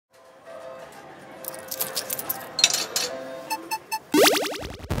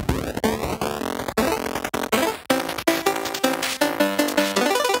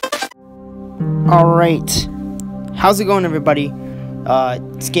Alright, how's it going, everybody?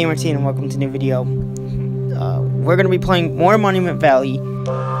 It's Gamer-T and welcome to a new video. We're going to be playing more Monument Valley,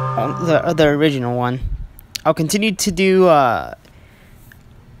 the original one. I'll continue to do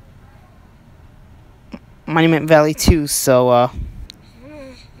Monument Valley 2, so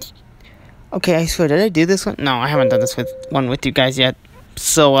okay, I swear, did I do this one? No, I haven't done this one with you guys yet.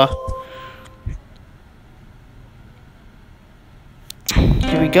 So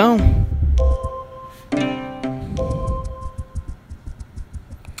here we go.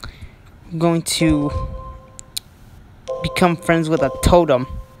 I'm going to become friends with a totem.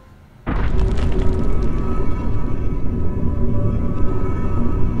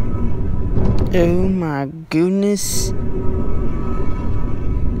 Oh my goodness.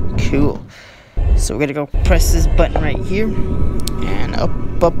 Cool. So we're gonna go press this button right here. And up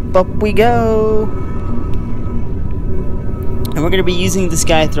we go. And we're gonna be using this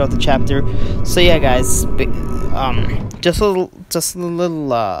guy throughout the chapter. So yeah, guys, just a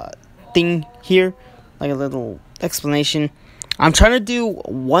little thing here, like a little explanation. I'm trying to do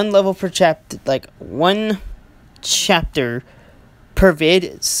one level per chapter, like one chapter per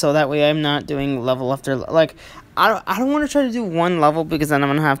vid, so that way I'm not doing level after like I don't want to try to do one level, because then I'm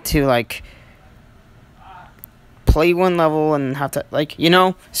gonna have to like play one level and have to, like, you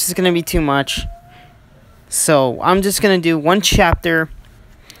know, it's just gonna be too much. So I'm just gonna do one chapter.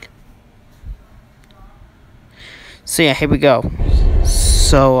 So yeah, here we go.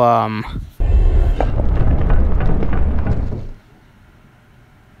 So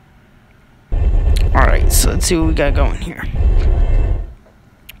alright, so let's see what we got going here.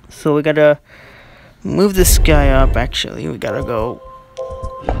 So we gotta move this guy up. Actually, we gotta go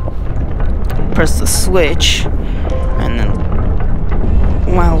press the switch, and then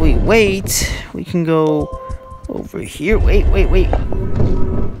while we wait, we can go over here. Wait.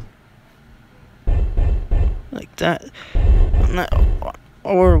 Like that.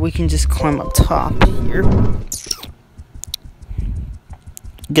 Or we can just climb up top here.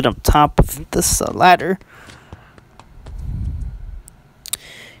 Get up top of this ladder.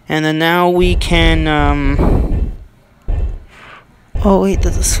 And then now we can, oh wait,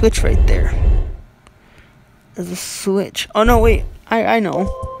 there's a switch right there. There's a switch. Oh no, wait, I know.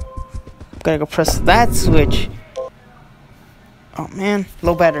 Gotta go press that switch. Oh man,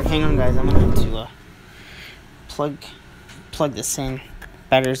 low battery. Hang on, guys, I'm gonna have to, plug this in.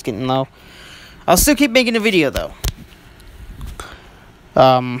 Battery's getting low. I'll still keep making a video though.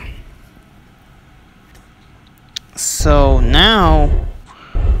 So now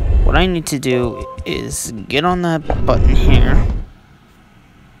what I need to do is get on that button here.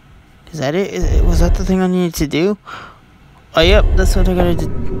 Is that it? Was that the thing I needed to do? Oh yep, that's what I gotta do.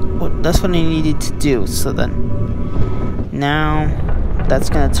 That's what I needed to do. So then now that's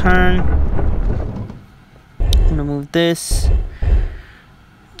gonna turn. I'm gonna move this.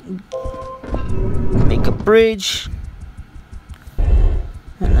 Make a bridge.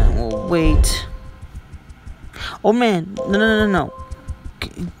 And then we'll wait. Oh man, no.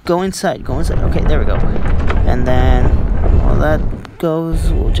 Go inside. Okay, there we go. And then while that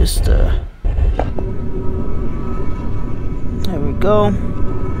goes, we'll just there we go.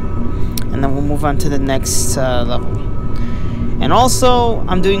 And then we'll move on to the next level. And also,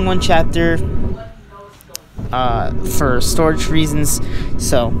 I'm doing one chapter for storage reasons.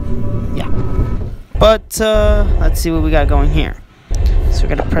 So yeah. But let's see what we got going here. So we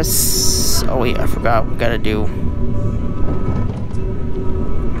gotta press. Oh wait, I forgot. We gotta do.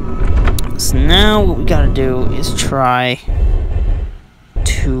 So now what we gotta do is try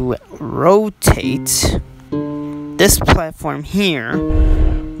to rotate this platform here.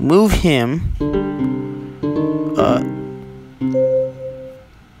 Move him.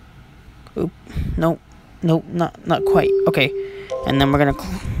 Oop, nope, not quite. Okay, and then we're gonna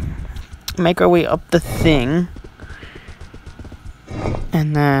make our way up the thing.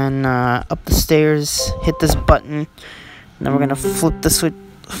 And then up the stairs, hit this button, and then we're gonna flip the switch,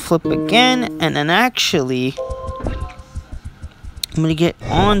 flip again, and then actually I'm gonna get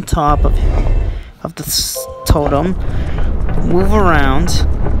on top of this totem, move around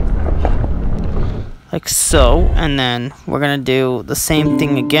like so, and then we're gonna do the same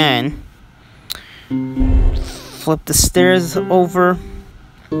thing again. Flip the stairs over,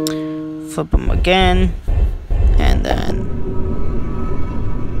 flip them again, and then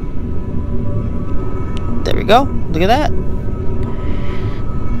there we go. Look at that.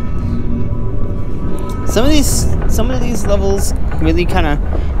 Some of these levels really kind of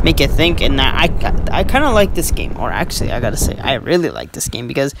make you think, and I kind of like this game. Or actually, I gotta say, I really like this game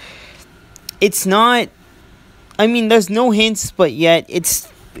because it's not. I mean, there's no hints, but yet it's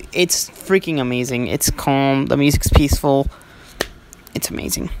it's freaking amazing. It's calm. The music's peaceful. It's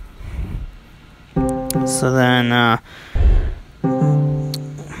amazing. So then, I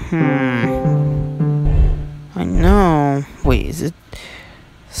know. Wait, is it?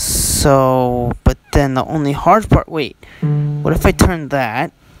 So, but then the only hard part. Wait, what if I turn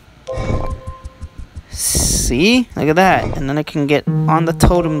that? See? Look at that. And then I can get on the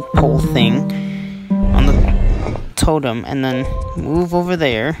totem pole thing. On the totem. And then move over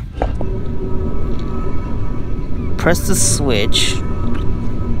there. Press the switch.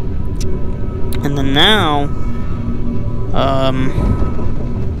 And then now,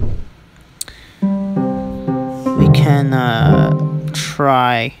 we can,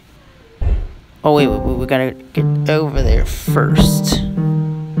 try. Oh, wait, we gotta get over there first.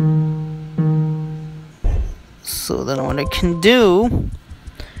 So then what I can do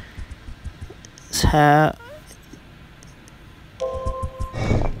is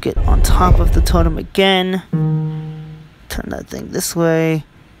get on top of the totem again. Turn that thing this way.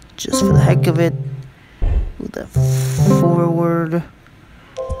 Just for the heck of it. Move that forward.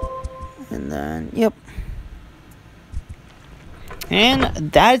 And then, yep.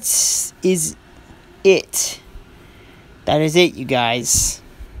 And that is it. That is it, you guys.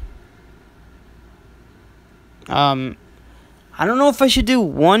 I don't know if I should do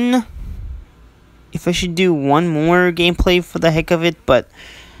one more gameplay for the heck of it, but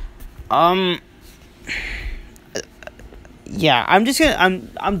yeah, I'm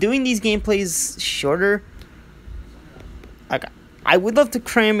doing these gameplays shorter. Like, I would love to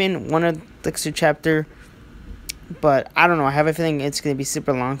cram in one of the extra chapter, but I don't know. I have a feeling it's gonna be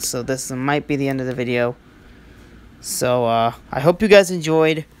super long, so this might be the end of the video. So I hope you guys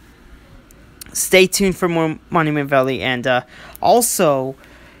enjoyed. Stay tuned for more Monument Valley, and also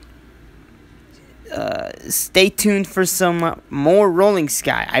stay tuned for some more Rolling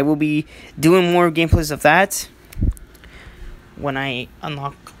Sky. I will be doing more gameplays of that when I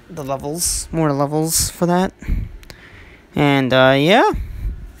unlock the levels, more levels for that. And yeah.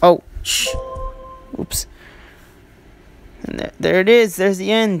 Oh, shh. Oops. And there it is. There's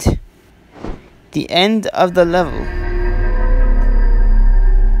the end. The end of the level.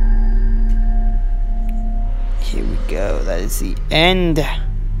 Here we go. That is the end.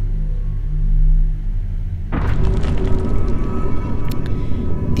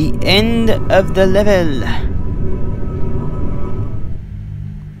 The end of the level.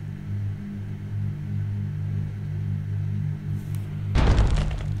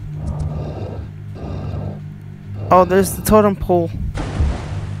 Oh, there's the totem pole.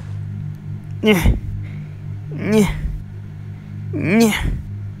 Yeah. Yeah. Yeah.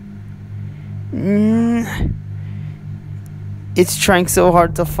 It's trying so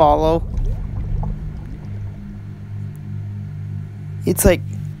hard to follow. It's like,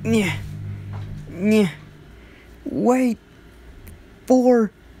 yeah. Yeah. Wait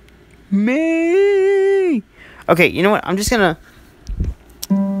for me. Okay, you know what? I'm just gonna.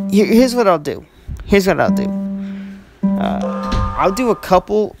 Here's what I'll do. I'll do a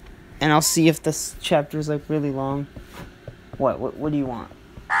couple, and I'll see if this chapter is like really long. What do you want?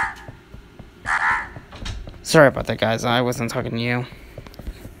 Sorry about that, guys. I wasn't talking to you.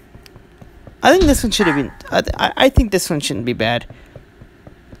 I think this one should have been. I think this one shouldn't be bad.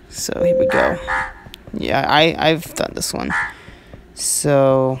 So here we go. Yeah, I've done this one.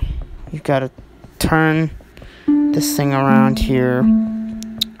 So you've got to turn this thing around here.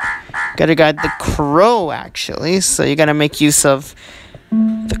 Gotta guide the crow, actually. So you gotta make use of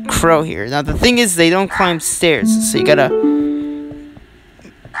the crow here. Now the thing is, they don't climb stairs, so you gotta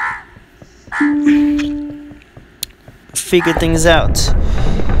figure things out.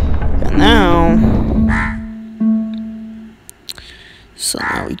 And now, so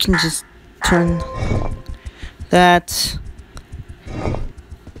now we can just turn that.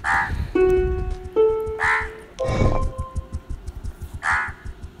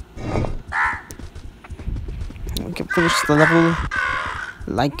 We can finish the level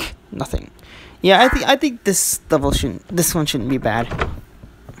like nothing. Yeah, I think this one shouldn't be bad.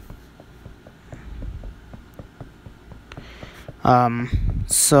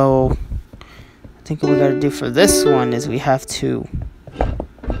 So I think what we gotta do for this one is we have to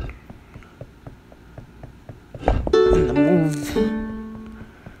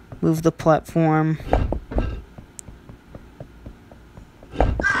move the platform.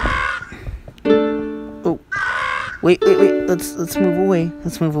 Oh, wait. Let's move away.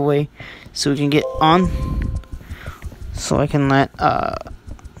 Let's move away so we can get on. So I can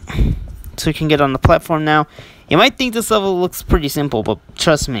so we can get on the platform now. You might think this level looks pretty simple, but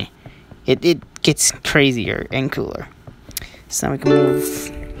trust me, it gets crazier and cooler. So now we can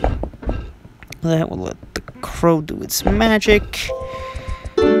move That will let the crow do its magic.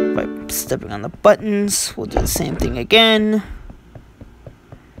 By stepping on the buttons, we'll do the same thing again.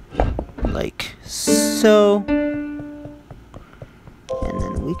 Like so. And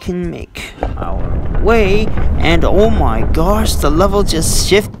then we can make our way. And oh my gosh, the level just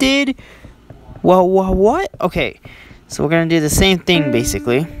shifted. Well, what? Okay, so we're gonna do the same thing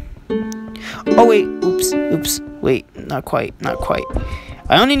basically. Oh wait, oops, wait, not quite.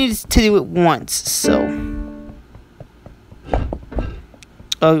 I only need to do it once, so.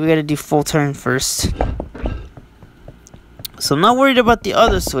 Oh, we gotta do full turn first. So I'm not worried about the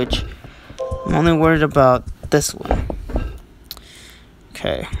other switch. I'm only worried about this one.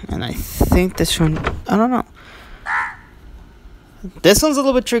 Okay, and I think this one, I don't know. This one's a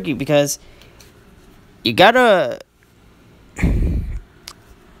little bit tricky because you gotta,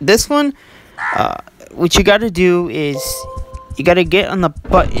 this one, what you gotta do is you gotta get on the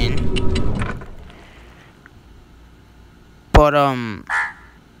button, but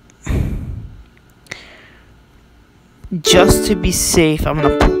just to be safe, I'm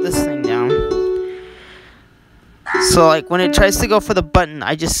gonna pull this thing down. So like when it tries to go for the button,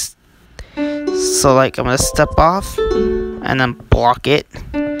 I'm gonna step off and then block it.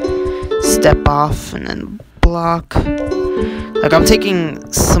 Step off and then block. Like I'm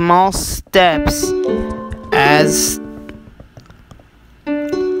taking small steps as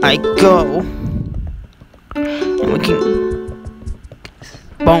I go. And we can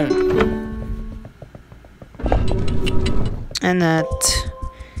boom. And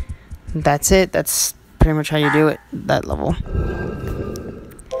that's it. That's pretty much how you do it, that level.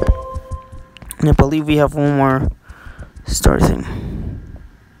 And I believe we have one more story thing.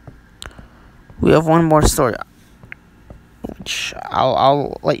 We have one more story, which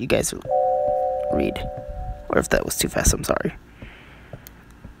I'll let you guys read. Or if that was too fast, I'm sorry.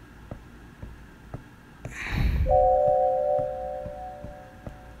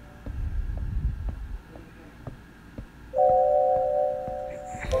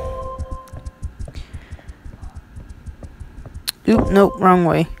 Oop, nope, wrong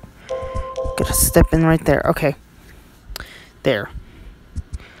way. Gotta step in right there. Okay. There.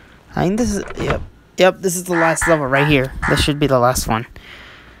 I think this is, yep, this is the last level right here. This should be the last one.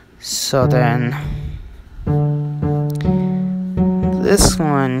 So then, this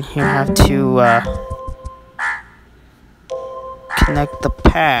one, you have to connect the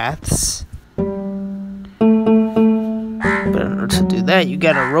paths. But in order to do that, you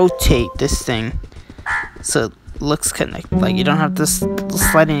gotta rotate this thing so it looks connected. Like you don't have to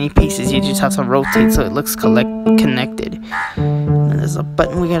slide any pieces, you just have to rotate so it looks connected. And there's a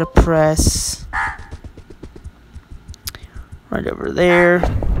button we gotta press right over there.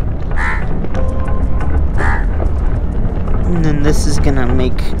 And then this is gonna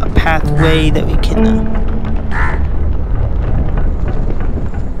make a pathway that we can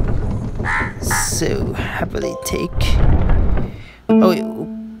so happily take. Oh wait,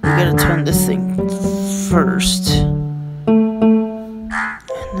 we gotta turn this thing first.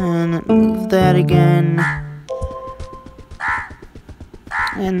 And then move that again.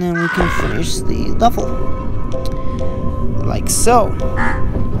 And then we can finish the level. Like so.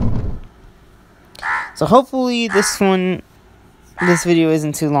 So hopefully this video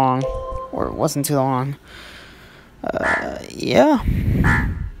isn't too long. Or it wasn't too long. Yeah.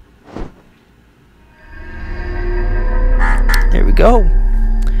 There we go.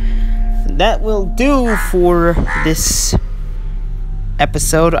 That will do for this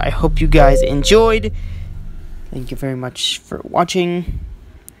episode. I hope you guys enjoyed. Thank you very much for watching.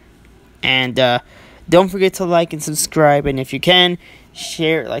 And don't forget to like and subscribe. And if you can,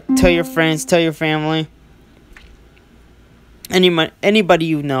 share, like, tell your friends, tell your family. Anybody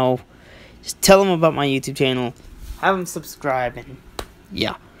you know, just tell them about my YouTube channel. Have them subscribe. And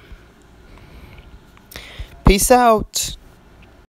yeah. Peace out.